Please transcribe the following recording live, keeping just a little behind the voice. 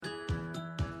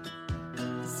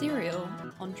serial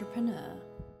entrepreneur.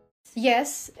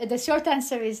 Yes, the short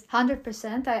answer is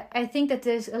 100%. I think that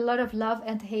there's a lot of love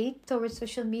and hate towards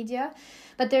social media,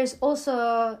 but there's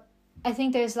also, I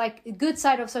think there's like a good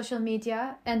side of social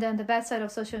media and then the bad side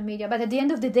of social media. But at the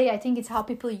end of the day, I think it's how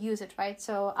people use it, right?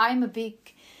 So I'm a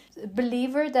big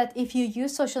believer that if you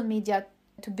use social media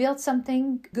to build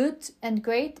something good and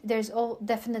great, there's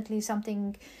definitely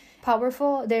something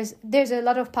powerful. There's a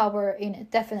lot of power in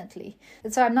it, definitely.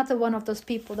 So I'm not one of those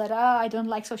people that I don't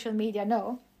like social media.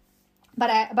 No. But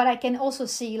I can also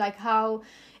see like how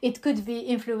it could be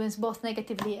influenced both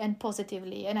negatively and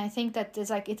positively, and I think that it's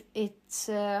like it's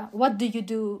what do you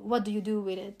do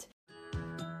with it?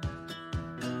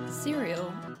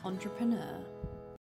 Serial entrepreneur.